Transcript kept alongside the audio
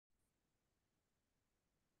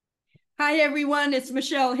Hi, everyone. It's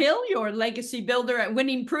Michelle Hill, your legacy builder at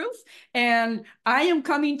Winning Proof. And I am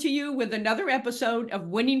coming to you with another episode of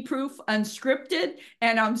Winning Proof Unscripted.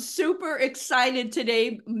 And I'm super excited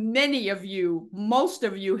today. Many of you, most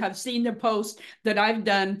of you have seen the post that I've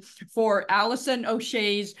done for Allison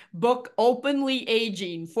O'Shea's book, Openly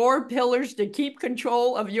Aging: 4 Pillars to Keep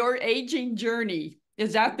Control of Your Aging Journey.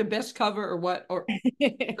 Is that the best cover or what? Or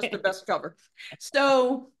just the best cover?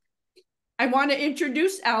 So I want to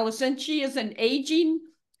introduce Allison. She is an aging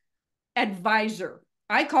advisor.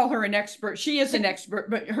 I call her an expert. She is an expert,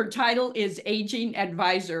 but her title is aging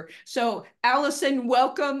advisor. So, Allison,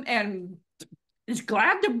 welcome, and is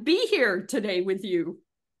glad to be here today with you.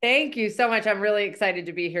 Thank you so much. I'm really excited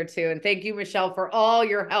to be here too. And thank you, Michelle, for all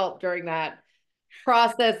your help during that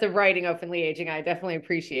process of writing Openly Aging. I definitely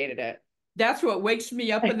appreciated it. That's what wakes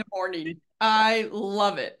me up in the morning. I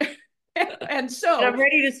love it. And And so, I'm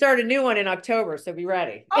ready to start a new one in October, so be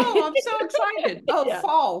ready. oh, I'm so excited. Oh, Yeah.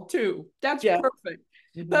 fall too. That's Yeah. perfect.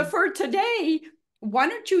 But Mhm. for today, why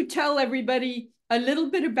don't you tell everybody a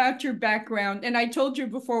little bit about your background? And I told you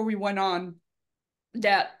before we went on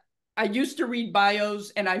that I used to read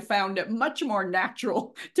bios and I found it much more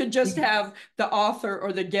natural to just have the author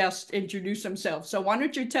or the guest introduce themselves. So why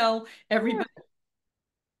don't you tell everybody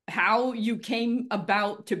how you came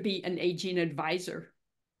about to be an aging advisor?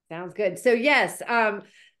 Sounds good. So yes,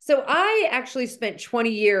 so I actually spent 20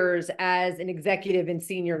 years as an executive in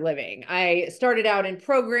senior living. I started out in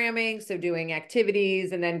programming, so doing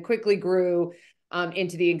activities, and then quickly grew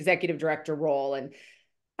into the executive director role. And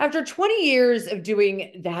after 20 years of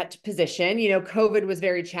doing that position, COVID was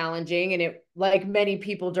very challenging. And it, like many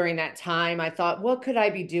people during that time, I thought, what could I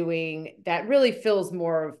be doing that really fills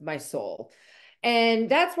more of my soul? And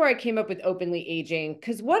that's where I came up with Openly Aging,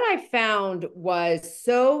 because what I found was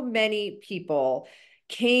so many people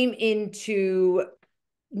came into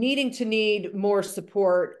needing to need more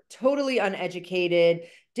support, totally uneducated,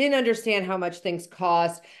 didn't understand how much things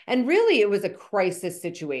cost. And really, it was a crisis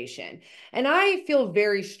situation. And I feel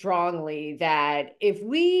very strongly that if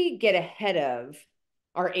we get ahead of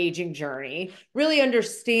our aging journey, really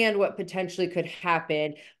understand what potentially could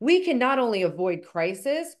happen, we can not only avoid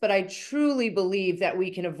crisis, but I truly believe that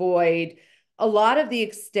we can avoid a lot of the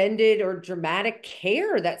extended or dramatic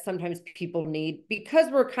care that sometimes people need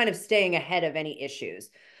because we're kind of staying ahead of any issues.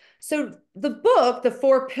 So the book, The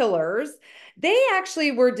 4 Pillars, they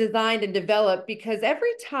actually were designed and developed because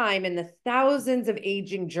every time in the thousands of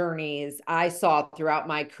aging journeys I saw throughout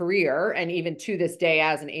my career, and even to this day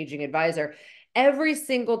as an aging advisor, every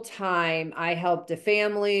single time I helped a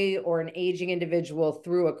family or an aging individual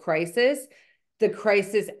through a crisis, the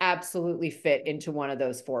crisis absolutely fit into one of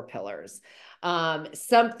those 4 pillars.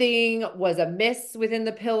 Something was amiss within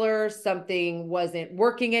the pillar, something wasn't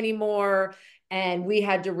working anymore, and we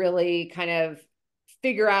had to really kind of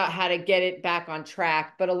figure out how to get it back on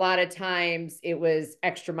track. But a lot of times it was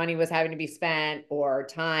extra money was having to be spent, or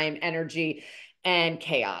time, energy, and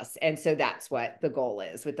chaos. And so that's what the goal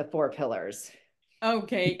is with the 4 pillars.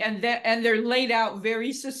 Okay, and they're laid out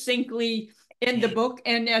very succinctly in the book.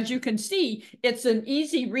 And as you can see, it's an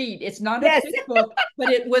easy read. It's not a Yes. thick book, but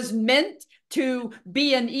it was meant to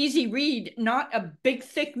be an easy read, not a big,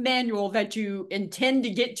 thick manual that you intend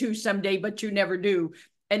to get to someday, but you never do.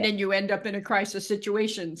 And then you end up in a crisis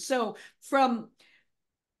situation. So from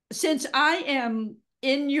since I am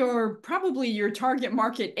in your probably your target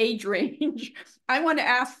market age range, I want to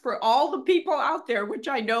ask for all the people out there, which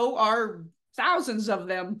I know are thousands of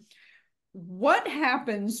them, what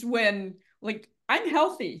happens when, like, I'm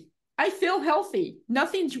healthy, I feel healthy,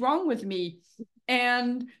 nothing's wrong with me,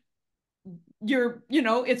 and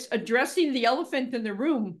it's addressing the elephant in the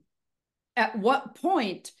room. At what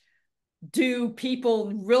point do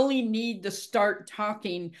people really need to start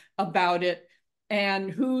talking about it,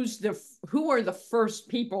 and who are the first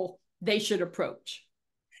people they should approach?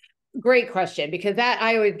 Great question, because that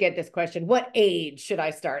I always get this question, what age should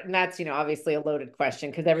I start? And that's, obviously a loaded question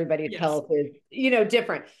because everybody's Yes. health is,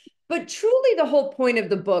 different. But truly the whole point of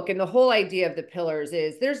the book and the whole idea of the pillars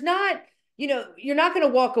is there's not, you're not going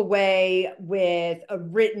to walk away with a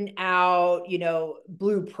written out,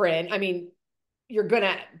 blueprint. I mean, you're going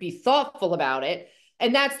to be thoughtful about it.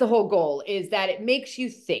 And that's the whole goal, is that it makes you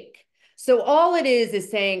think. So all it is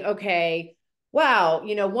saying, okay, wow,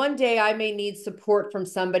 one day I may need support from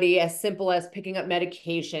somebody as simple as picking up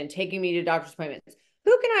medication, taking me to doctor's appointments.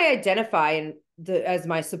 Who can I identify as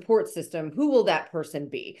my support system? Who will that person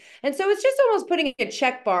be? And so it's just almost putting a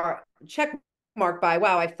check mark by,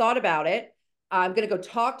 wow, I've thought about it. I'm going to go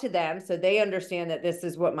talk to them so they understand that this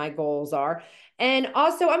is what my goals are. And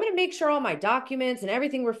also, I'm going to make sure all my documents and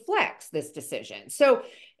everything reflects this decision. So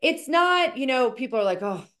it's not, people are like,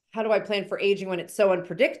 oh, how do I plan for aging when it's so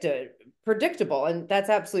predictable? And that's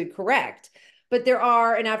absolutely correct. But there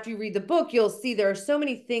are, and after you read the book, you'll see there are so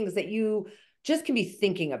many things that you just can be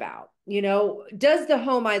thinking about. Does the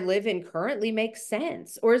home I live in currently make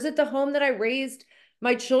sense? Or is it the home that I raised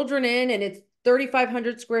my children in and it's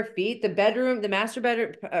 3,500 square feet? The bedroom, the master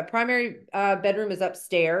bedroom, primary bedroom is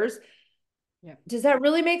upstairs. Yeah. Does that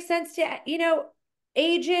really make sense to,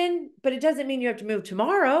 age in? But it doesn't mean you have to move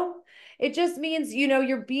tomorrow. It just means,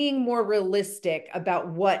 you're being more realistic about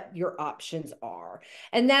what your options are.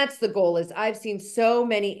 And that's the goal. Is I've seen so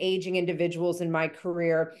many aging individuals in my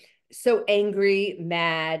career so angry,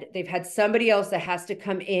 mad. They've had somebody else that has to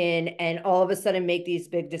come in and all of a sudden make these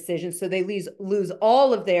big decisions. So they lose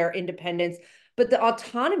all of their independence, but the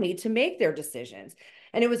autonomy to make their decisions.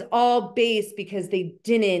 And it was all based because they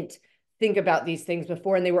didn't think about these things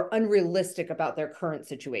before and they were unrealistic about their current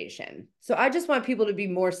situation. So I just want people to be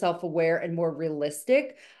more self-aware and more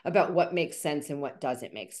realistic about what makes sense and what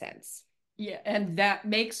doesn't make sense. Yeah, and that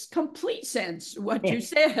makes complete sense, what you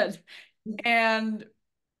said. And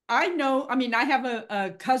I know, I mean, I have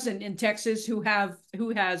a cousin in Texas who has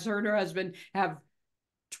her and her husband have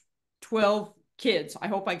 12 kids. I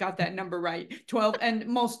hope I got that number right. 12, and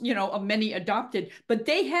most, many adopted, but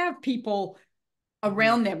they have people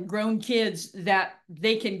around them, grown kids that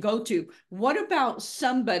they can go to. What about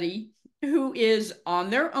somebody who is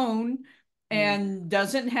on their own and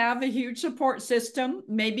doesn't have a huge support system,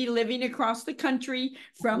 maybe living across the country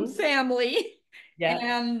from family,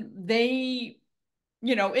 and they,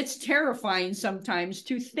 it's terrifying sometimes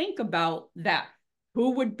to think about that.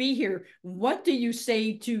 Who would be here? What do you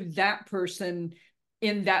say to that person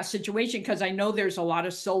in that situation? Because I know there's a lot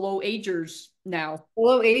of solo agers now.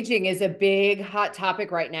 Solo aging is a big hot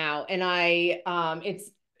topic right now. And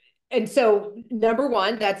so number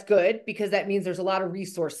one, that's good because that means there's a lot of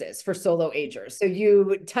resources for solo agers. So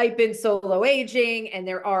you type in solo aging and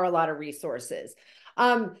there are a lot of resources.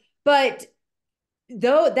 But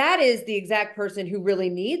though that is the exact person who really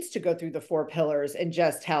needs to go through the 4 pillars and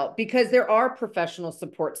just help, because there are professional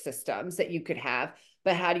support systems that you could have,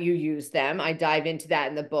 but how do you use them? I dive into that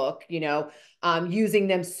in the book. Using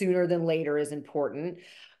them sooner than later is important.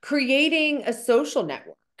 Creating a social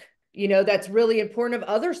network, that's really important, of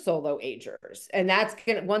other solo agers. And that's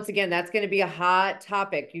once again, that's going to be a hot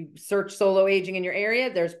topic. You search solo aging in your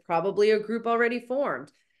area, there's probably a group already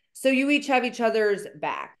formed. So you each have each other's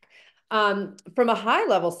back. From a high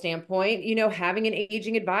level standpoint, having an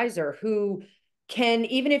aging advisor who can,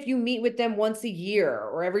 even if you meet with them once a year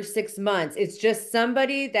or every 6 months, it's just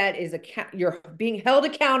somebody that is you're being held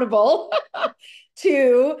accountable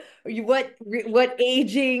to what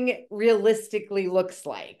aging realistically looks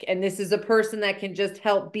like. And this is a person that can just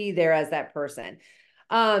help be there as that person.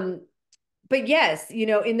 But yes,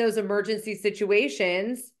 in those emergency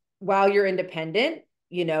situations, while you're independent,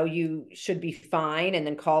 you should be fine. And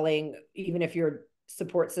then calling, even if your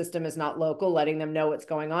support system is not local, letting them know what's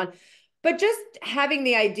going on. But just having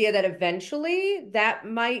the idea that eventually that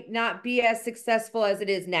might not be as successful as it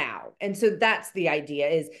is now. And so that's the idea.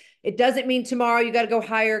 Is it doesn't mean tomorrow you got to go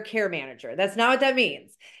hire a care manager. That's not what that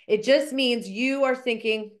means. It just means you are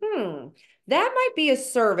thinking, that might be a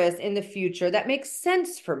service in the future that makes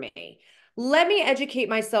sense for me. Let me educate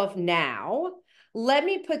myself now. Let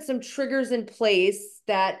me put some triggers in place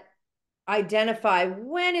that identify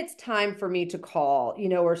when it's time for me to call,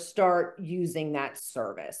 or start using that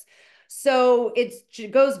service. So it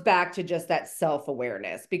goes back to just that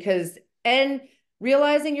self-awareness, and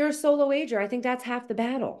realizing you're a solo ager, I think that's half the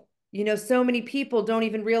battle. So many people don't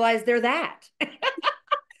even realize they're that.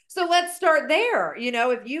 So let's start there.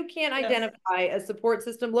 If you can't identify a support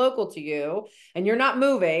system local to you and you're not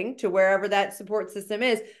moving to wherever that support system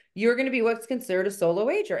is, you're going to be what's considered a solo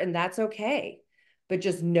ager, and that's okay. But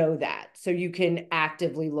just know that so you can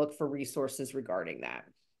actively look for resources regarding that.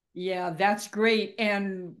 Yeah, that's great.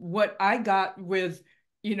 And what I got with,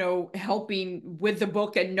 helping with the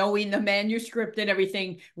book and knowing the manuscript and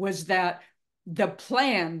everything was that the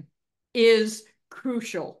plan is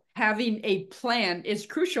crucial. Having a plan is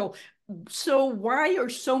crucial. So why are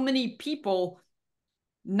so many people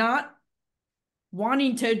not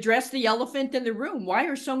wanting to address the elephant in the room? Why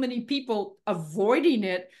are so many people avoiding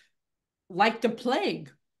it like the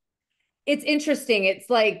plague? It's interesting. It's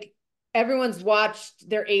like everyone's watched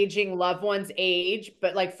their aging loved ones age,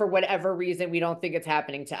 but like for whatever reason, we don't think it's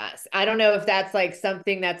happening to us. I don't know if that's like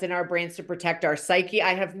something that's in our brains to protect our psyche.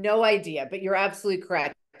 I have no idea, but you're absolutely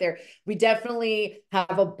correct. there. We definitely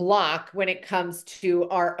have a block when it comes to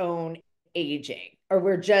our own aging, or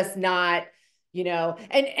we're just not,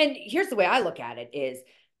 and here's the way I look at it is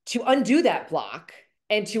to undo that block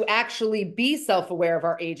and to actually be self-aware of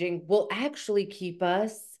our aging will actually keep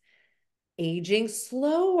us aging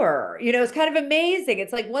slower. It's kind of amazing.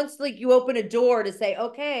 It's like once like you open a door to say,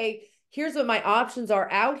 okay, here's what my options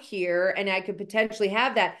are out here, and I could potentially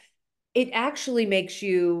have that. It actually makes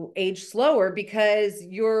you age slower because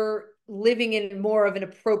you're living in more of an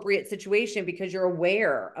appropriate situation because you're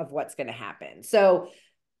aware of what's going to happen. So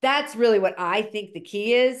that's really what I think the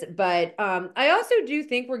key is. But I also do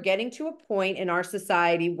think we're getting to a point in our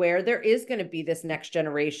society where there is going to be this next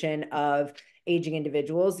generation of aging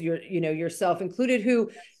individuals, yourself included,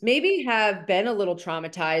 who maybe have been a little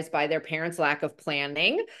traumatized by their parents' lack of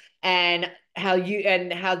planning, and how you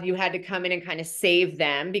had to come in and kind of save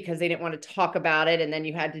them because they didn't want to talk about it. And then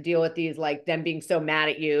you had to deal with these, like them being so mad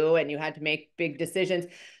at you, and you had to make big decisions.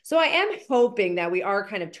 So I am hoping that we are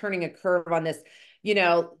kind of turning a curve on this,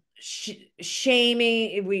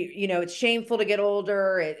 shaming. It's shameful to get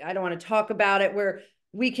older. I don't want to talk about it, where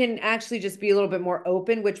we can actually just be a little bit more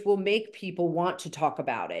open, which will make people want to talk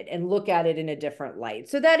about it and look at it in a different light.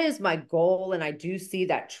 So that is my goal. And I do see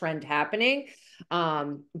that trend happening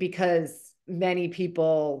because many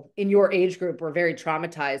people in your age group were very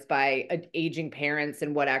traumatized by aging parents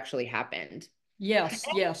and what actually happened. Yes,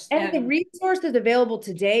 yes. And the resources available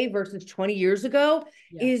today versus 20 years ago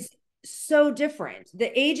is so different.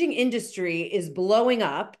 The aging industry is blowing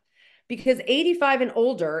up because 85 and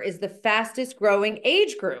older is the fastest growing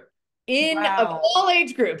age group of all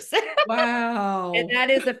age groups. Wow. And that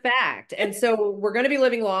is a fact. And so we're going to be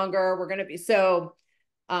living longer. We're going to be so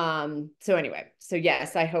anyway. So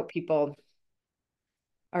yes, I hope people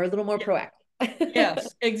are a little more proactive.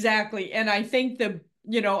 Yes, exactly. And I think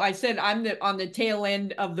I said I'm on the tail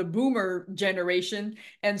end of the boomer generation.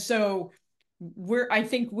 And so I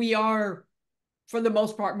think we are, for the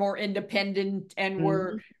most part, more independent, and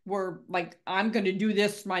we're like, I'm going to do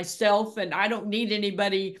this myself and I don't need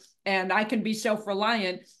anybody, and I can be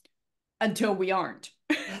self-reliant until we aren't.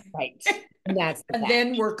 Right. And that's and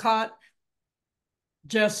then we're caught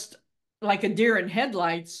just like a deer in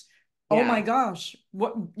headlights. Oh my gosh,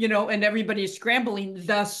 what, and everybody's scrambling.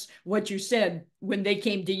 Thus, what you said, when they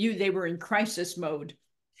came to you, they were in crisis mode.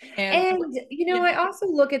 And I also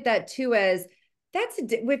look at that too as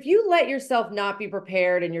if you let yourself not be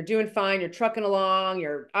prepared and you're doing fine, you're trucking along,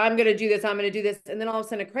 I'm going to do this, I'm going to do this. And then all of a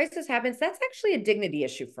sudden a crisis happens. That's actually a dignity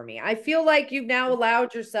issue for me. I feel like you've now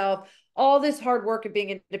allowed yourself all this hard work of being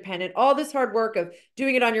independent, all this hard work of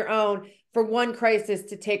doing it on your own, for one crisis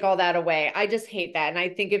to take all that away. I just hate that. And I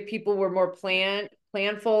think if people were more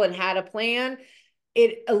planful and had a plan,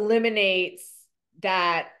 it eliminates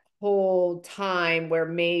that whole time where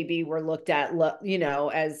maybe we're looked at,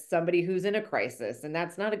 as somebody who's in a crisis, and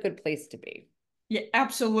that's not a good place to be. Yeah,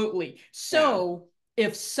 absolutely. So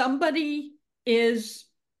if somebody is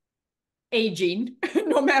aging,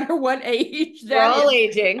 no matter what age we're all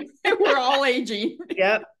aging. We're all aging.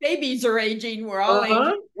 Yep. Babies are aging. We're all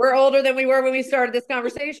aging. We're older than we were when we started this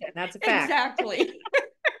conversation. That's a fact. Exactly.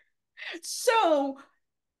 So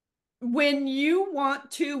when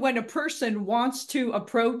a person wants to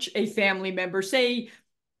approach a family member, say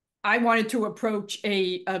I wanted to approach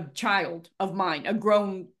a child of mine, a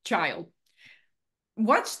grown child,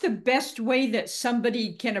 what's the best way that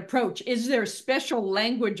somebody can approach? Is there a special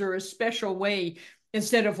language or a special way,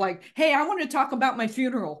 instead of like, hey, I want to talk about my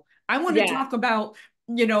funeral. I want to talk about,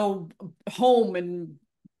 home and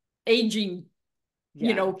aging,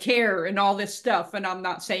 care and all this stuff. And I'm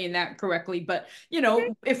not saying that correctly, but,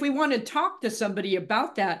 if we want to talk to somebody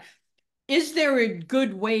about that, is there a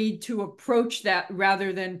good way to approach that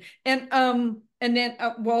rather than,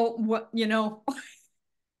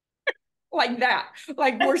 like that,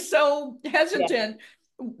 like we're so hesitant.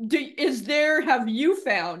 Is there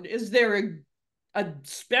a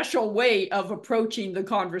special way of approaching the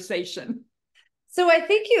conversation? So I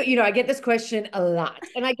think I get this question a lot,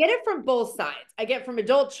 and I get it from both sides. I get from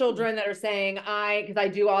adult children that are saying, because I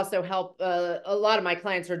do also help, a lot of my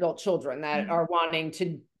clients are adult children that are wanting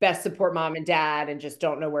to best support mom and dad and just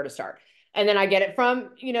don't know where to start. And then I get it from,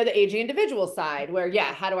 the aging individual side where,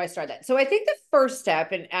 how do I start that? So I think the first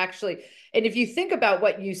step, and if you think about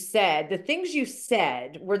what you said, the things you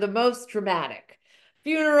said were the most dramatic: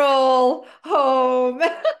 funeral, home.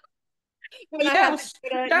 Yes,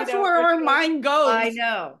 that's where our mind goes. I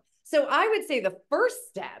know. So I would say the first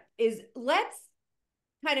step is, let's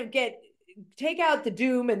kind of take out the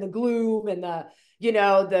doom and the gloom and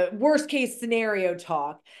the worst case scenario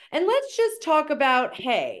talk. And let's just talk about,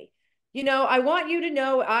 hey, I want you to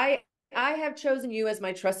know I have chosen you as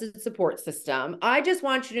my trusted support system. I just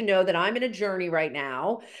want you to know that I'm in a journey right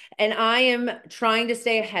now and I am trying to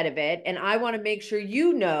stay ahead of it. And I want to make sure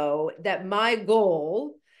you know that my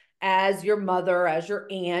goal as your mother, as your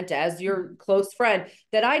aunt, as your close friend,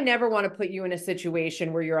 that I never want to put you in a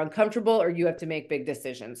situation where you're uncomfortable or you have to make big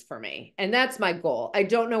decisions for me. And that's my goal. I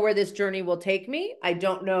don't know where this journey will take me. I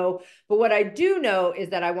don't know. But what I do know is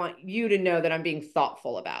that I want you to know that I'm being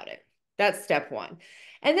thoughtful about it. That's step one.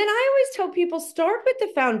 And then I always tell people start with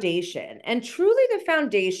the foundation. And truly, the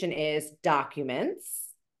foundation is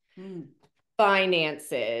documents,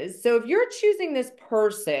 finances. So if you're choosing this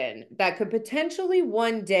person that could potentially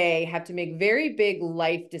one day have to make very big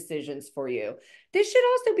life decisions for you, this should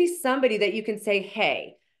also be somebody that you can say,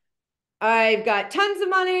 hey, I've got tons of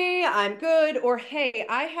money, I'm good. Or, hey,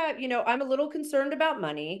 I'm a little concerned about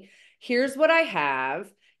money. Here's what I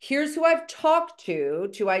have. Here's who I've talked to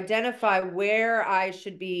identify where I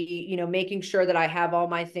should be, making sure that I have all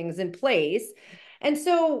my things in place. And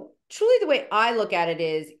so, truly, the way I look at it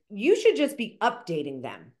is you should just be updating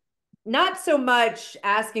them, not so much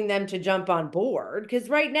asking them to jump on board. Because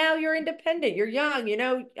right now you're independent, you're young,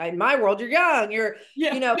 in my world, you're young,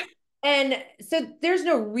 Yeah. and so there's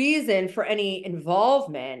no reason for any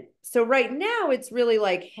involvement. So right now it's really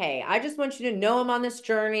like, hey, I just want you to know I'm on this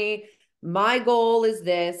journey. My goal is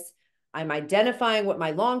this. I'm identifying what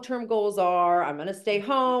my long-term goals are. I'm going to stay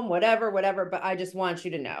home, whatever, but I just want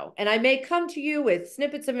you to know. And I may come to you with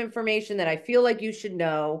snippets of information that I feel like you should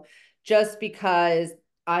know just because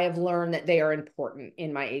I have learned that they are important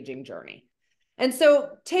in my aging journey. And so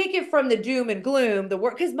take it from the doom and gloom, the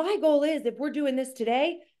work, because my goal is if we're doing this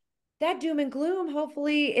today, that doom and gloom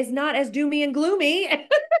hopefully is not as doomy and gloomy.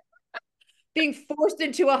 Being forced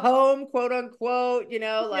into a home, quote unquote,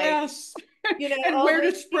 Yes. And all where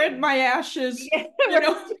to those spread things. my ashes, Yeah, you right.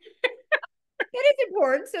 know. That is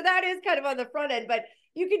important. So that is kind of on the front end, but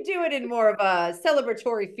you can do it in more of a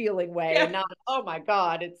celebratory feeling way and Yeah. not, oh my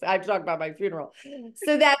God, I'm talking about my funeral.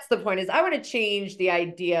 So that's the point is I want to change the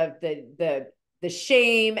idea of the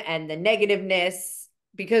shame and the negativeness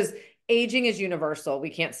because aging is universal. We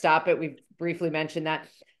can't stop it. We've briefly mentioned that.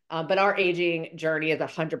 But our aging journey is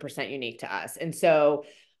 100% unique to us. And so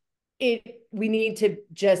we need to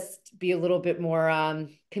just be a little bit more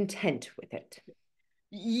content with it.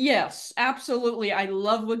 Yes, absolutely. I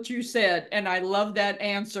love what you said, and I love that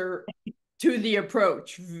answer to the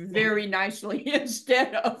approach very nicely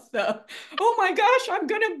instead of the, oh my gosh, I'm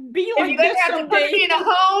gonna be If you like ever this have to put me someday. in a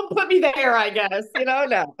home, put me there, I guess.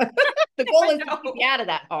 No. The goal I is to keep know. me out of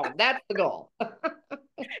that home. That's the goal.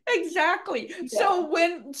 Exactly. Yeah.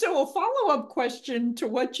 So a follow-up question to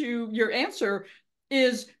what your answer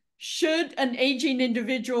is, should an aging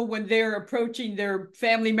individual when they're approaching their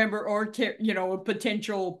family member or a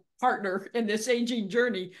potential partner in this aging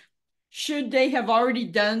journey, should they have already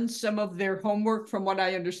done some of their homework? From what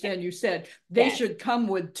I understand, you said they Yes. should come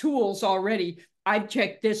with tools already. I've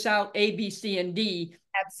checked this out, A, B, C, and D.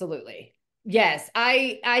 Absolutely. Yes,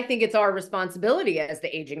 I think it's our responsibility as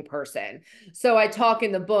the aging person. So I talk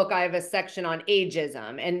in the book, I have a section on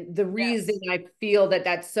ageism. And the reason Yes. I feel that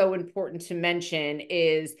that's so important to mention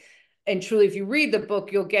is, and truly, if you read the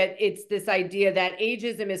book, you'll get it's this idea that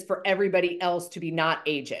ageism is for everybody else to be not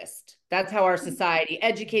ageist. That's how our society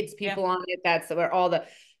educates Yeah. people on it. That's where all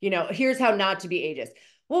here's how not to be ageist.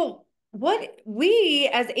 Well, what we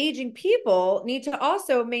as aging people need to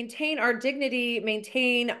also maintain our dignity,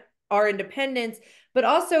 maintain our independence, but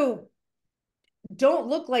also don't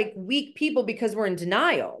look like weak people because we're in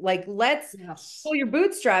denial. Like, let's Yes. pull your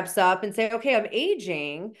bootstraps up and say, okay, I'm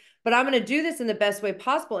aging, but I'm going to do this in the best way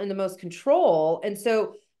possible, in the most control. And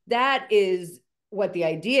so that is what the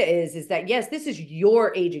idea is that, yes, this is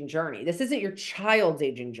your aging journey. This isn't your child's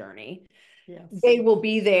aging journey. Yes. They will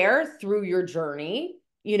be there through your journey,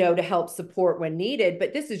 to help support when needed,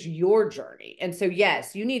 but this is your journey. And so,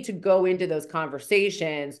 yes, you need to go into those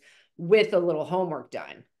conversations with a little homework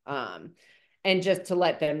done. And just to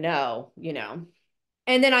let them know.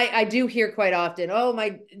 And then I do hear quite often, oh,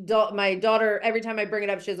 my daughter, every time I bring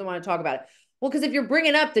it up, she doesn't want to talk about it. Well, because if you're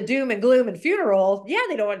bringing up the doom and gloom and funeral, yeah,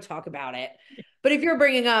 they don't want to talk about it. But if you're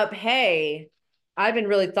bringing up, hey, I've been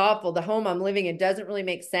really thoughtful. The home I'm living in doesn't really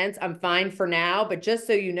make sense. I'm fine for now, but just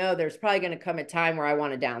so you know, there's probably going to come a time where I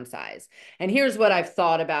want to downsize. And here's what I've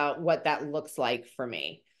thought about what that looks like for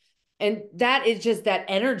me. And that is just that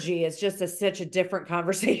energy is just such a different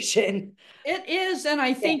conversation. It is, and I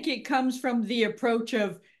Yeah. think it comes from the approach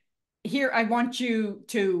of, here, I want you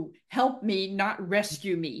to help me, not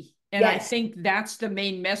rescue me. And I think that's the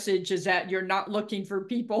main message, is that you're not looking for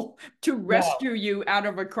people to rescue you out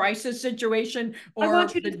of a crisis situation. I Or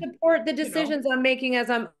want you to support the decisions I'm making as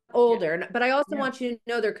I'm older. But I also want you to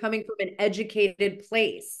know they're coming from an educated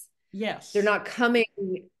place. Yes. They're not coming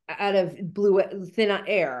out of thin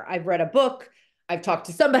air. I've read a book. I've talked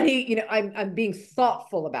to somebody, you know, I'm being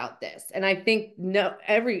thoughtful about this. And I think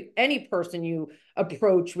any person you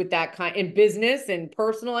approach with that kind in business and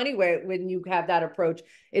personal anyway, when you have that approach,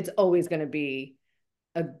 it's always going to be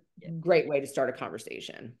a great way to start a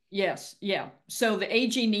conversation. Yes. Yeah. So the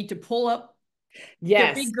AG need to pull up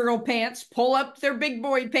their big girl pants, pull up their big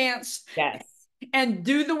boy pants. Yes. And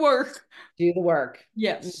do the work. Do the work.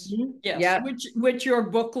 Yes. Yes. Which your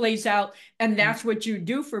book lays out. And that's what you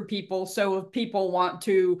do for people. So if people want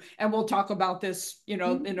to, and we'll talk about this, you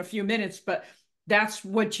know, in a few minutes, but that's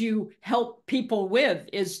what you help people with,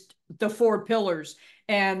 is the 4 pillars,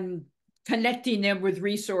 and connecting them with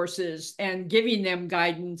resources and giving them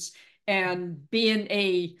guidance, and being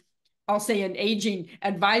I'll say an aging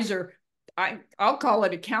advisor. I'll call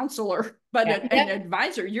it a counselor, but an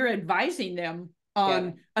advisor. You're advising them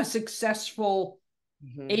on a successful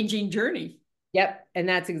aging journey. Yep. And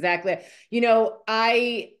that's exactly, you know,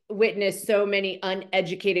 I witnessed so many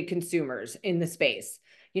uneducated consumers in the space.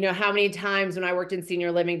 You know, how many times when I worked in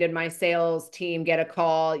senior living did my sales team get a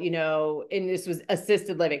call, you know, and this was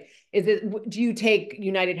assisted living. Do you take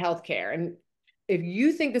United Healthcare? And if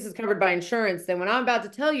you think this is covered by insurance, then when I'm about to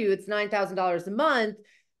tell you it's $9,000 a month,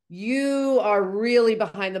 you are really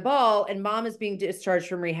behind the ball, and mom is being discharged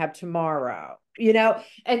from rehab tomorrow, you know?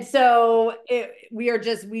 And so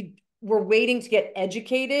we're waiting to get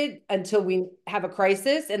educated until we have a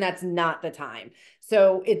crisis, and that's not the time.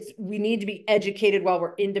 So we need to be educated while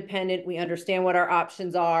we're independent. We understand what our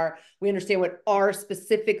options are. We understand what our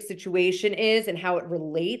specific situation is and how it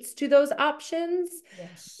relates to those options.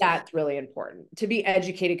 Yes. That's really important, to be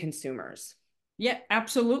educated consumers. Yeah,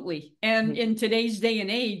 absolutely. And in today's day and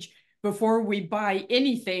age, before we buy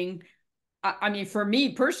anything, I mean, for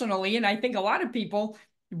me personally, and I think a lot of people,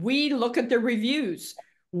 we look at the reviews.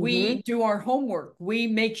 We do our homework. We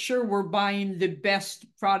make sure we're buying the best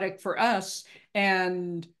product for us.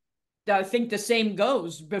 And I think the same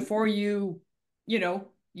goes before you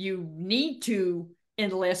need to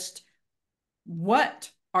enlist. What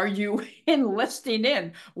are you enlisting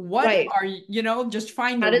in? What are you, just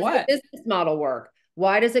find the what. How does the business model work?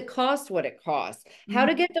 Why does it cost what it costs? How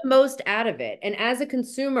to get the most out of it? And as a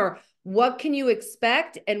consumer, what can you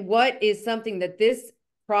expect? And what is something that this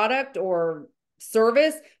product or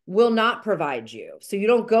service will not provide you? So you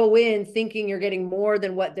don't go in thinking you're getting more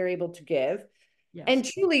than what they're able to give. Yes. And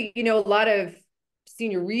truly, you know, a lot of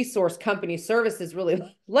senior resource company services really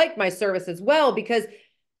like my service as well, because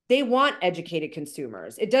they want educated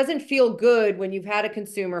consumers. It doesn't feel good when you've had a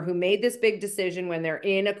consumer who made this big decision when they're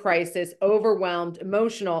in a crisis, overwhelmed,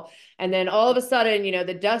 emotional, and then all of a sudden, you know,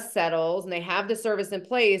 the dust settles and they have the service in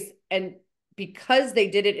place. And because they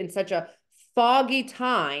did it in such a foggy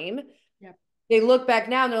time, they look back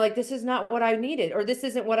now and they're like, this is not what I needed, or this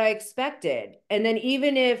isn't what I expected. And then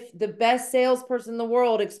even if the best salesperson in the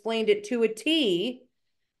world explained it to a T,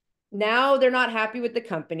 now they're not happy with the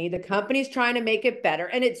company. The company's trying to make it better.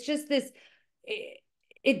 And it's just this,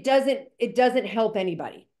 it doesn't help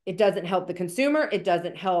anybody. It doesn't help the consumer. It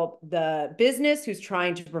doesn't help the business who's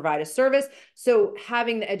trying to provide a service. So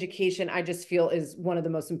having the education, I just feel, is one of the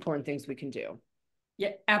most important things we can do.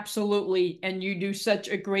 Yeah, absolutely. And you do such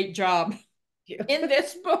a great job in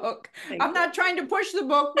this book. I'm not trying to push the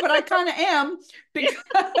book, but I kind of am,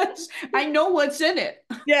 because I know what's in it.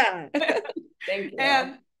 Yeah. Thank you.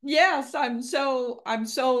 And yes, I'm so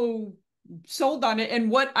sold on it. And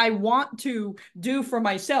what I want to do for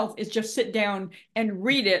myself is just sit down and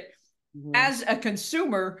read it as a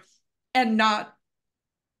consumer, and not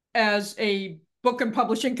as a book and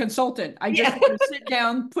publishing consultant. I just want to sit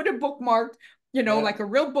down, put a bookmark, you know, like a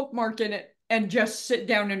real bookmark in it, and just sit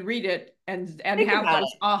down and read it, and have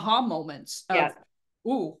those aha moments of,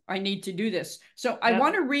 ooh, I need to do this. So I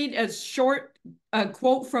want to read a short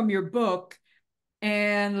quote from your book,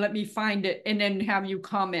 and let me find it, and then have you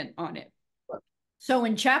comment on it. So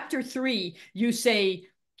in chapter 3, you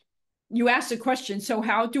ask the question, so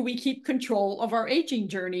how do we keep control of our aging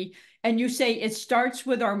journey? And you say it starts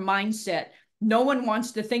with our mindset. No one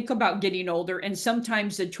wants to think about getting older, and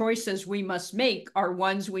sometimes the choices we must make are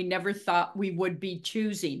ones we never thought we would be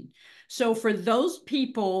choosing. So for those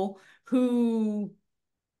people who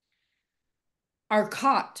are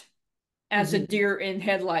caught as a deer in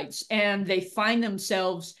headlights, and they find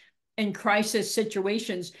themselves in crisis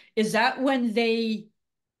situations, is that when they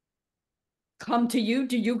come to you?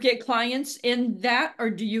 Do you get clients in that, or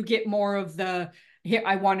do you get more of the, here,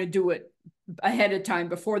 I want to do it ahead of time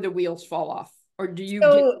before the wheels fall off? Or do you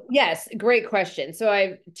get? So, yes, great question. So I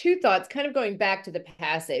have two thoughts kind of going back to the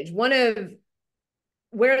passage. One of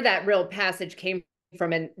where that real passage came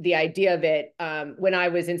from and the idea of it, when I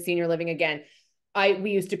was in senior living again,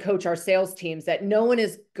 we used to coach our sales teams that no one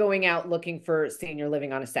is going out looking for senior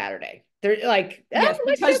living on a Saturday. They're like, oh, Yes,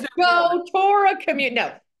 let's because just go tour a community.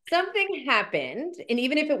 No, something happened. And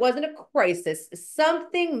even if it wasn't a crisis,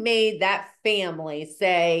 something made that family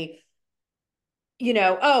say,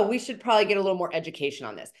 oh, we should probably get a little more education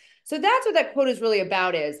on this. So that's what that quote is really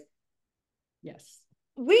about is, yes,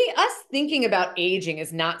 us thinking about aging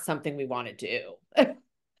is not something we want to do.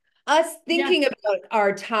 Us thinking about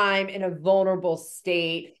our time in a vulnerable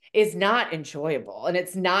state is not enjoyable, and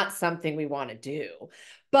it's not something we want to do.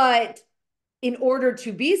 But in order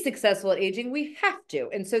to be successful at aging, we have to.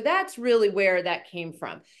 And so that's really where that came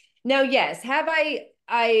from. Now, yes,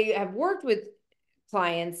 I have worked with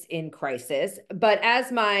clients in crisis, but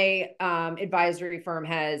as my advisory firm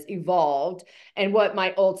has evolved, and what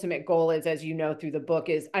my ultimate goal is, as you know through the book,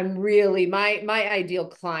 is I'm really my ideal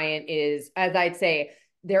client is, as I'd say,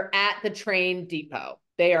 they're at the train depot.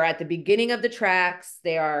 They are at the beginning of the tracks.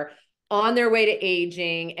 They are on their way to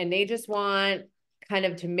aging, and they just want kind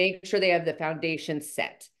of to make sure they have the foundation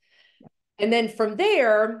set. And then from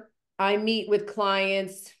there, I meet with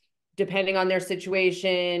clients depending on their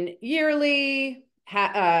situation, yearly,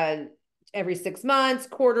 every 6 months,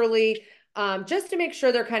 quarterly, just to make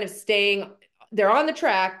sure they're kind of they're on the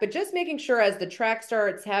track, but just making sure as the track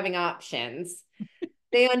starts having options,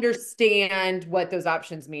 they understand what those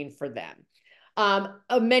options mean for them.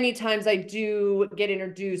 Many times I do get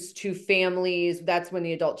introduced to families. That's when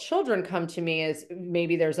the adult children come to me, is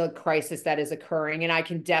maybe there's a crisis that is occurring, and I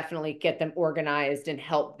can definitely get them organized and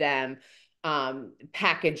help them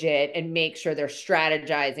package it and make sure they're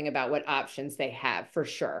strategizing about what options they have, for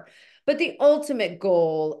sure. But the ultimate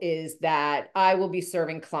goal is that I will be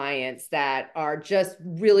serving clients that are just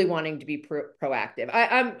really wanting to be proactive.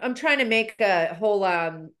 I'm trying to make a whole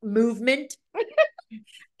movement,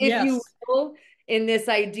 if you will, in this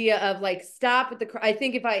idea of like, stop at I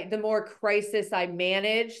think the more crisis I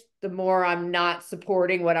manage, the more I'm not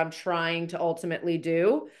supporting what I'm trying to ultimately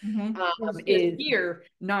do. is here,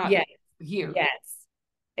 not here. Yes.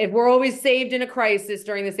 If we're always saved in a crisis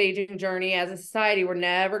during this aging journey as a society, we're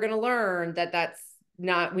never going to learn that that's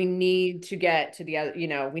not, we need to get to the other,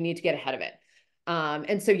 we need to get ahead of it.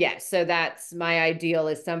 And so, yes, so that's my ideal,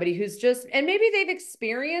 is somebody who's just, and maybe they've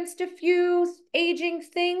experienced a few aging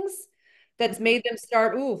things that's made them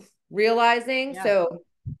start, realizing. Yeah. So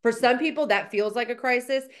for some people that feels like a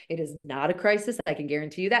crisis. It is not a crisis, I can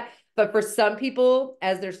guarantee you that. But for some people,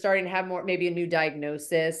 as they're starting to have maybe a new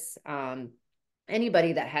diagnosis,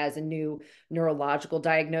 anybody that has a new neurological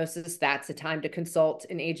diagnosis, that's a time to consult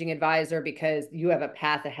an aging advisor, because you have a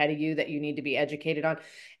path ahead of you that you need to be educated on.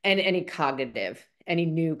 And any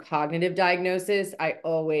new cognitive diagnosis, I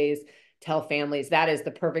always tell families that is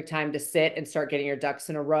the perfect time to sit and start getting your ducks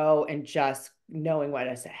in a row and just knowing what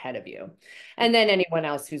is ahead of you. And then anyone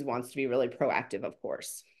else who wants to be really proactive, of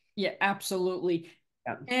course. Yeah, absolutely.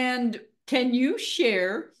 Yeah. And can you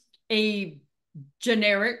share a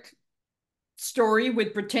generic story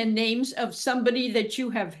with pretend names of somebody that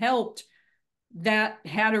you have helped that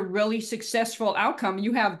had a really successful outcome?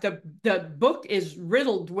 You have the book is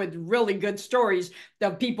riddled with really good stories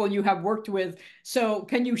of people you have worked with. So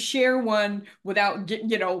can you share one without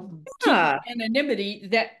keeping anonymity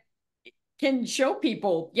that can show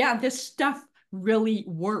people, this stuff really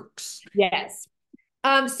works? Yes.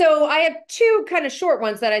 So I have two kind of short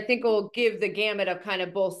ones that I think will give the gamut of kind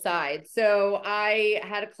of both sides. So I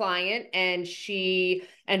had a client, and she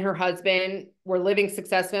and her husband were living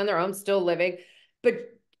successfully on their own, still living, but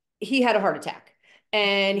he had a heart attack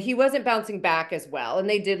and he wasn't bouncing back as well. And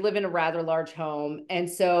they did live in a rather large home. And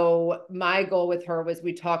so my goal with her was,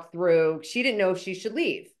 we talked through, she didn't know if she should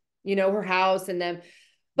leave, her house and them.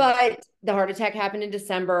 But the heart attack happened in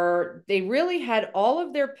December. They really had all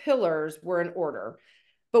of their pillars were in order.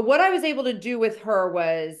 But what I was able to do with her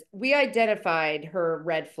was, we identified her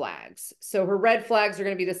red flags. So her red flags are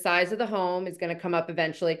going to be the size of the home is going to come up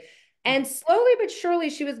eventually. And slowly but surely,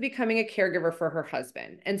 she was becoming a caregiver for her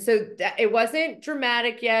husband. And so it wasn't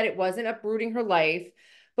dramatic yet. It wasn't uprooting her life.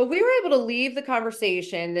 But we were able to leave the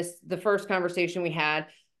conversation, the first conversation we had,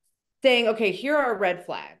 saying, okay, here are red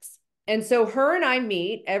flags. And so her and I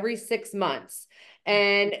meet every 6 months,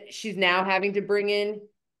 and she's now having to bring in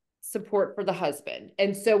support for the husband.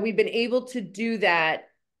 And so we've been able to do that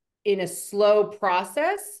in a slow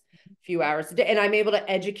process, few hours a day. And I'm able to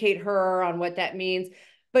educate her on what that means.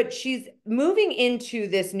 But she's moving into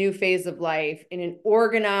this new phase of life in an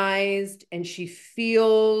organized, and she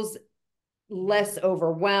feels less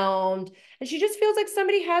overwhelmed, and she just feels like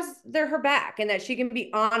somebody has her back and that she can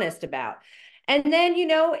be honest about. And then,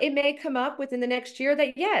 it may come up within the next year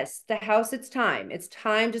that yes, the house, it's time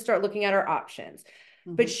to start looking at our options.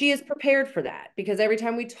 But she is prepared for that, because every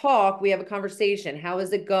time we talk, we have a conversation. How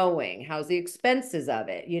is it going? How's the expenses of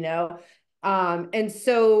it? And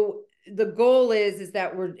so the goal is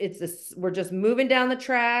that we're just moving down the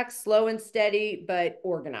track, slow and steady, but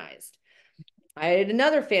organized. I had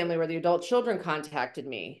another family where the adult children contacted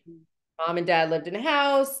me. Mom and dad lived in a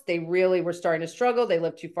house. They really were starting to struggle. They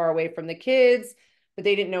lived too far away from the kids, but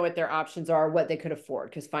they didn't know what their options are, what they could afford,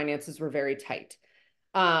 because finances were very tight.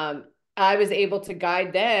 I was able to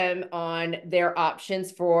guide them on their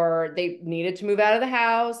options they needed to move out of the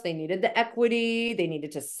house. They needed the equity. They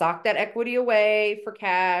needed to sock that equity away for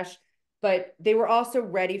cash, but they were also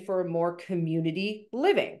ready for more community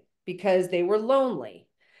living because they were lonely.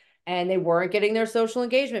 And they weren't getting their social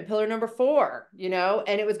engagement, pillar number 4, and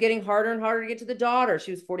it was getting harder and harder to get to the daughter.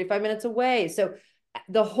 She was 45 minutes away. So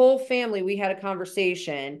the whole family, we had a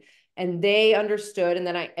conversation, and they understood. And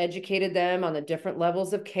then I educated them on the different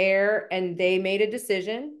levels of care, and they made a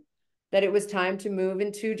decision that it was time to move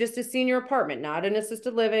into just a senior apartment, not an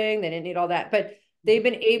assisted living. They didn't need all that, but they've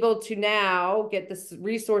been able to now get the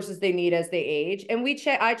resources they need as they age. And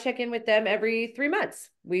I check in with them every 3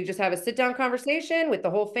 months. We just have a sit down conversation with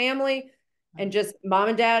the whole family, and just mom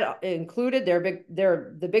and dad included.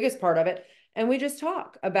 They're the biggest part of it. And we just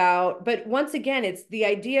talk about, but once again, it's the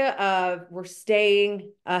idea of we're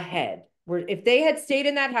staying ahead. If they had stayed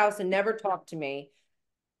in that house and never talked to me,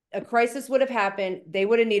 a crisis would have happened. They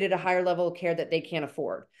would have needed a higher level of care that they can't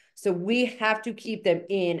afford. So we have to keep them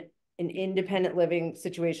in an independent living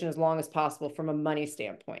situation as long as possible from a money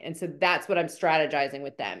standpoint. And so that's what I'm strategizing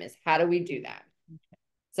with them, is how do we do that?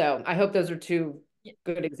 So I hope those are 2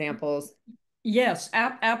 good examples. Yes,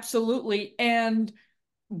 absolutely. And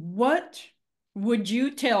what would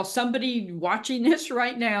you tell somebody watching this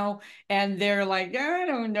right now and they're like, I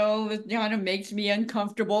don't know, it kind of makes me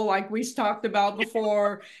uncomfortable, like we talked about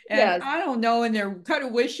before, and Yes. I don't know, and they're kind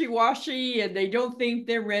of wishy-washy and they don't think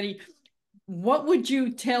they're ready. What would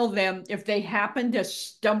you tell them if they happen to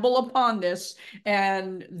stumble upon this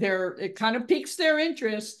and it kind of piques their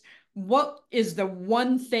interest? What is the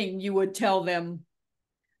one thing you would tell them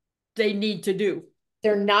they need to do?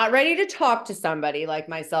 They're not ready to talk to somebody like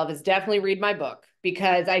myself, is definitely read my book,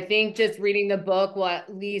 because I think just reading the book will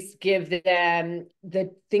at least give them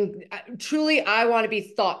the thing. Truly, I want to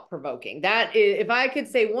be thought provoking. That is, if I could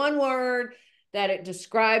say one word that it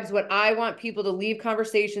describes what I want people to leave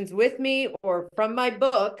conversations with me or from my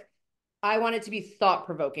book, I want it to be thought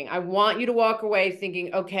provoking. I want you to walk away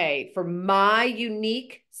thinking, okay, for my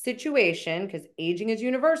unique situation, because aging is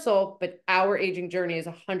universal, but our aging journey is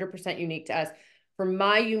 100% unique to us. For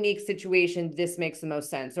my unique situation, this makes the most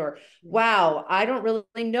sense. Or, wow, I don't really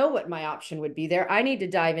know what my option would be there. I need to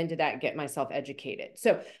dive into that and get myself educated.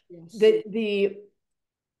 So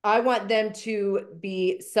I want them to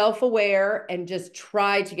be self-aware and just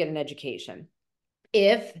try to get an education.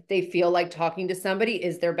 If they feel like talking to somebody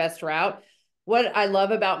is their best route. What I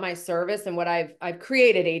love about my service and what I've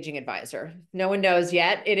created Aging Advisor. No one knows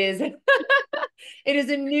yet. It is it is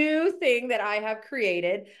a new thing that I have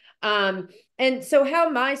created. And so how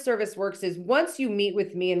my service works is, once you meet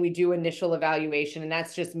with me and we do initial evaluation, and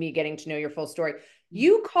that's just me getting to know your full story,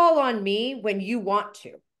 you call on me when you want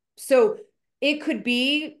to. So it could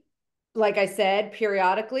be, like I said,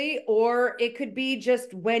 periodically, or it could be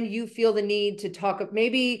just when you feel the need to talk.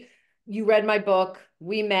 Maybe you read my book,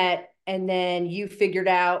 we met, and then you figured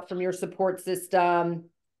out from your support system,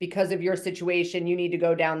 because of your situation, you need to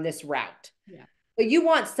go down this route. Yeah. But you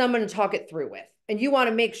want someone to talk it through with, and you want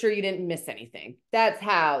to make sure you didn't miss anything. That's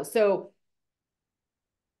how. So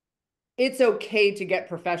it's okay to get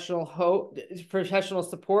professional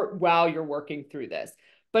support while you're working through this.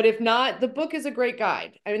 But if not, the book is a great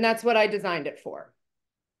guide. I mean, that's what I designed it for.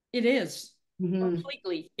 It is.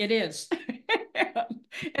 Completely. It is.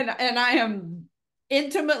 and I am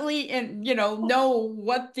intimately and know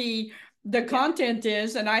what the content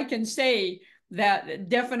is, and I can say that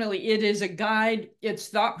definitely it is a guide. It's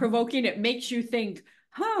thought-provoking. It makes you think,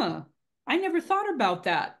 I never thought about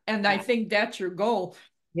that. And I think that's your goal.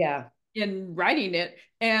 Yeah. In writing it.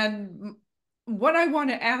 And what I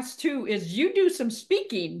want to ask too is, you do some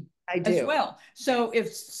speaking as well. So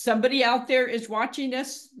if somebody out there is watching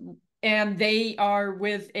this and they are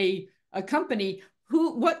with a company,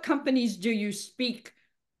 what companies do you speak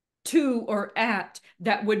to or at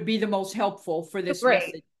that would be the most helpful for this Great.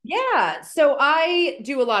 message? Yeah. So I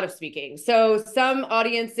do a lot of speaking. So some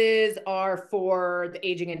audiences are for the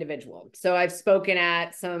aging individual. So I've spoken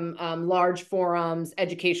at some large forums,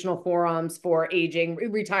 educational forums for aging,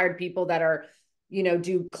 retired people that are,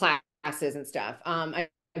 do classes and stuff. I've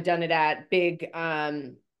done it at big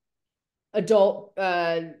adult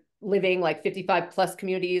living, like 55 plus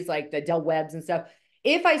communities, like the Del Webbs and stuff.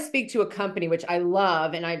 If I speak to a company, which I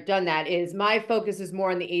love, and I've done that, is my focus is more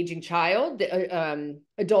on the aging child, the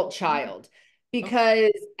adult child,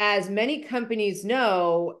 because as many companies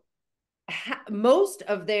know, most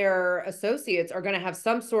of their associates are going to have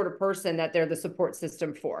some sort of person that they're the support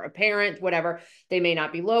system for, a parent, whatever. They may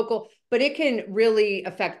not be local, but it can really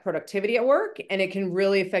affect productivity at work, and it can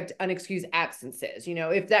really affect unexcused absences.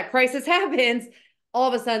 If that crisis happens,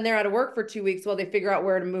 all of a sudden they're out of work for 2 weeks while they figure out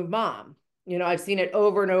where to move mom. I've seen it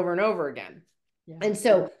over and over and over again. Yeah. And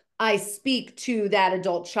so I speak to that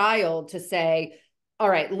adult child to say, all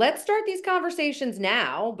right, let's start these conversations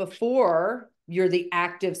now before you're the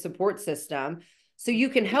active support system, so you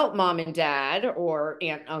can help mom and dad or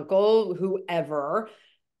aunt, uncle, whoever,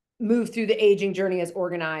 move through the aging journey as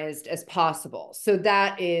organized as possible. So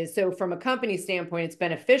from a company standpoint, it's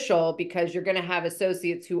beneficial because you're going to have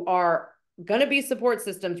associates who are going to be support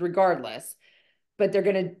systems regardless, but they're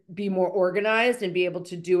going to be more organized and be able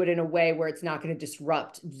to do it in a way where it's not going to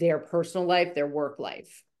disrupt their personal life, their work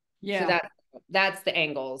life. Yeah. So that's the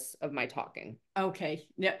angles of my talking. Okay.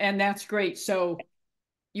 Yeah. And that's great. So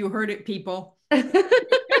you heard it, people.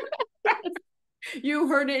 You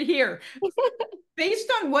heard it here.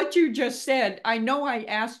 Based on what you just said, I know I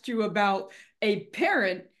asked you about a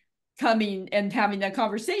parent coming and having that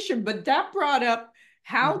conversation, but that brought up,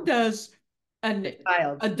 how does an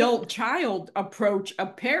adult child approach a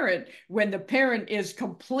parent when the parent is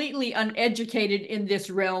completely uneducated in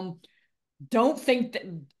this realm? Don't think that,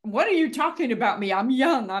 what are you talking about me? I'm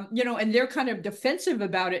young, and they're kind of defensive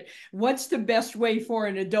about it. What's the best way for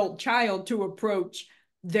an adult child to approach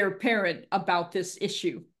their parent about this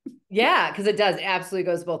issue? Yeah, because it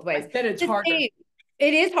absolutely goes both ways. I bet it's harder.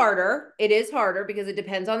 It is harder. It is harder because it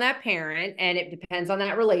depends on that parent and it depends on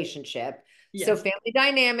that relationship. Yes. So family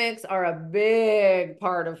dynamics are a big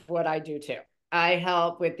part of what I do too. I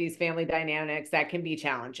help with these family dynamics that can be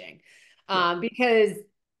challenging because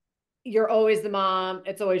you're always the mom.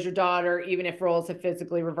 It's always your daughter, even if roles have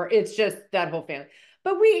physically reversed. It's just that whole family.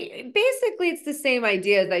 But it's the same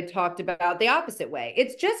idea as I talked about the opposite way.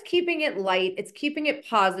 It's just keeping it light. It's keeping it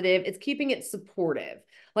positive. It's keeping it supportive.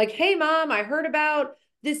 Like, hey, mom, I heard about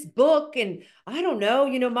this book and I don't know,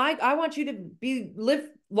 I want you to live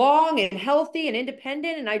long and healthy and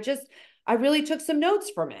independent. And I really took some notes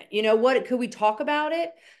from it. What could we talk about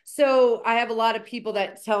it? So I have a lot of people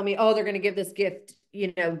that tell me, oh, they're going to give this gift,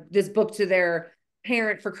 this book to their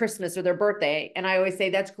parent for Christmas or their birthday. And I always say,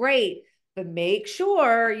 that's great, but make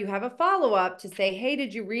sure you have a follow-up to say, hey,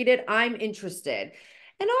 did you read it? I'm interested.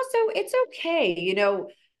 And also it's okay.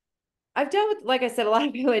 I've dealt with, like I said, a lot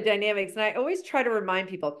of family dynamics, and I always try to remind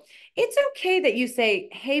people, it's okay that you say,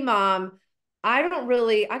 hey, mom, I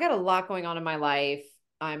got a lot going on in my life.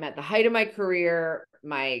 I'm at the height of my career.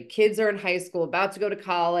 My kids are in high school, about to go to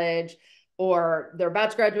college, or they're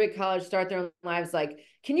about to graduate college, start their own lives. Like,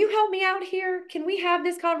 can you help me out here? Can we have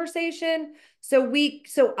this conversation so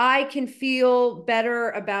I can feel better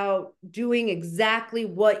about doing exactly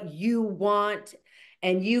what you want?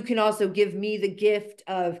 And you can also give me the gift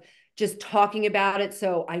of just talking about it,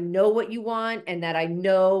 so I know what you want and that I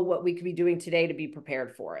know what we could be doing today to be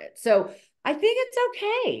prepared for it. So I think it's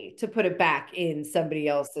okay to put it back in somebody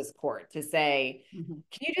else's court to say, can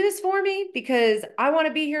you do this for me? Because I want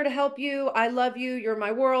to be here to help you. I love you. You're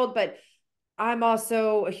my world, but I'm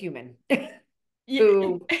also a human.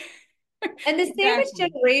 Who... And the sandwich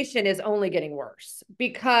generation is only getting worse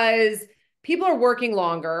because people are working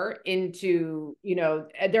longer into,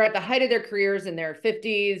 they're at the height of their careers in their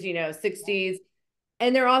 50s, 60s,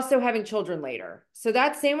 and they're also having children later. So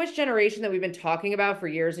that sandwich generation that we've been talking about for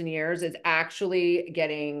years and years is actually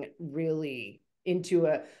getting really into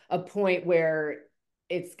a point where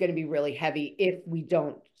it's going to be really heavy if we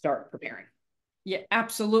don't start preparing. Yeah,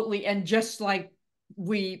 absolutely. And just like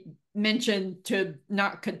we mentioned, to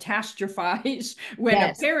not catastrophize when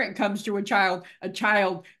a parent comes to a child,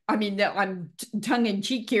 I mean, I'm tongue in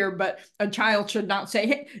cheek here, but a child should not say,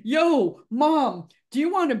 hey, yo, mom, do you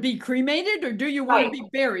want to be cremated or do you want to be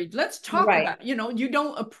buried? Let's talk about it. You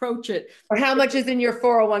don't approach it. Or how much is in your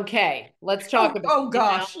 401k? Let's talk about it. Oh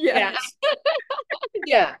gosh. Yes.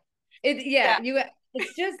 Yeah.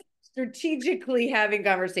 It's just, strategically having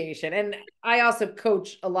conversation. And I also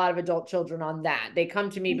coach a lot of adult children on that. They come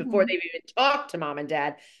to me before they've even talked to mom and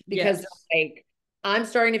dad because they're like, I'm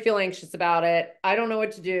starting to feel anxious about it. I don't know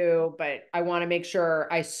what to do, but I want to make sure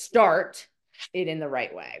I start it in the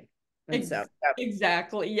right way. And so,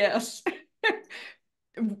 exactly, yes.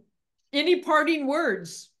 Any parting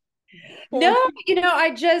words? No,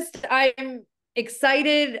 I'm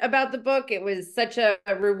excited about the book. It was such a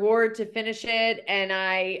reward to finish it. And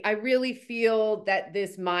I really feel that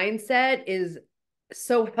this mindset is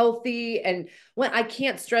so healthy. And when I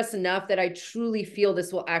can't stress enough that I truly feel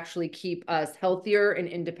this will actually keep us healthier and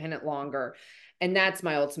independent longer. And that's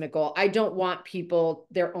my ultimate goal. I don't want people,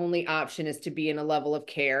 their only option is to be in a level of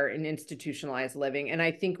care and institutionalized living. And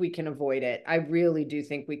I think we can avoid it. I really do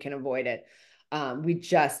think we can avoid it. We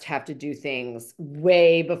just have to do things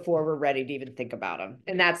way before we're ready to even think about them.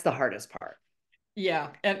 And that's the hardest part. Yeah,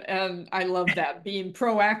 and I love that, being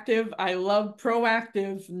proactive. I love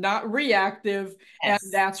proactive, not reactive. Yes.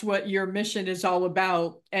 And that's what your mission is all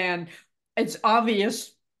about. And it's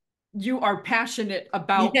obvious you are passionate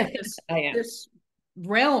about this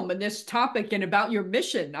realm and this topic and about your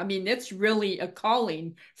mission. I mean, it's really a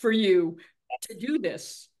calling for you to do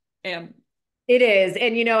this. And it is.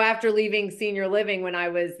 And, after leaving senior living, when I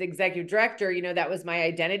was the executive director, that was my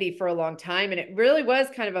identity for a long time. And it really was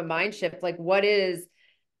kind of a mind shift, like what is,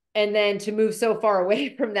 and then to move so far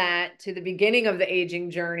away from that to the beginning of the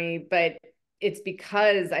aging journey. But it's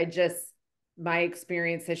because my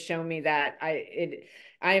experience has shown me that I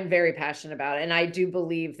am very passionate about it. And I do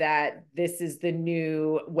believe that this is the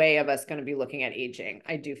new way of us going to be looking at aging.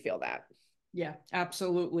 I do feel that. Yeah,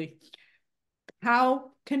 absolutely.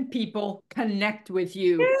 How can people connect with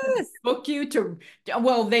you? Yes. Book you to,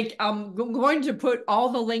 well, I'm going to put all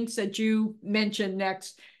the links that you mentioned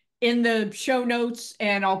next in the show notes,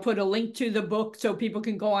 and I'll put a link to the book so people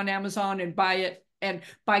can go on Amazon and buy it and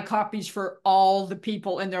buy copies for all the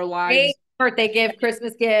people in their lives. Great birthday gift,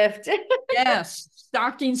 Christmas gift. Yes,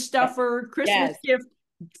 stocking stuffer, Christmas gift,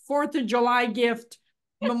 4th of July gift,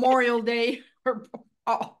 Memorial Day, or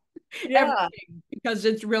everything, because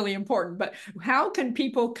it's really important. But how can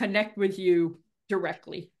people connect with you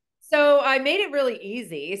directly? So I made it really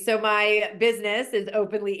easy. So my business is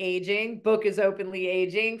Openly Aging, book is Openly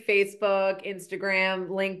Aging, Facebook, Instagram,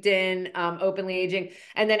 LinkedIn, Openly Aging,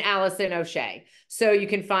 and then Allison O'Shea. So you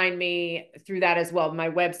can find me through that as well. My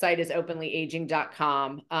website is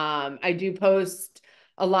openlyaging.com. I do post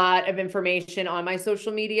a lot of information on my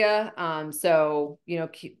social media. So,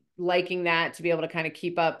 keep liking that to be able to kind of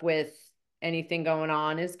keep up with anything going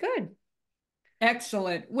on is good.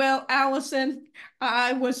 Excellent. Well, Allison,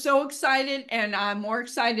 I was so excited, and I'm more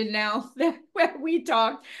excited now that when we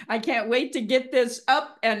talked. I can't wait to get this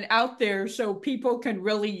up and out there so people can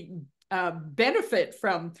really benefit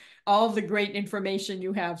from all the great information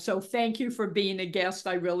you have. So thank you for being a guest.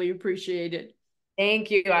 I really appreciate it.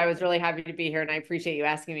 Thank you. I was really happy to be here, and I appreciate you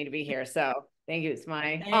asking me to be here. So thank you. It's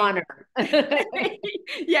my honor.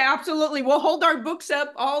 Yeah, absolutely. We'll hold our books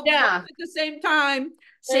up all at the same time.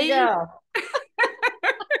 There you go.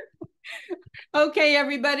 Okay,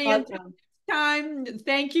 everybody. Awesome. Until next time,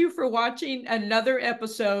 thank you for watching another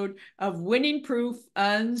episode of Winning Proof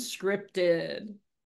Unscripted.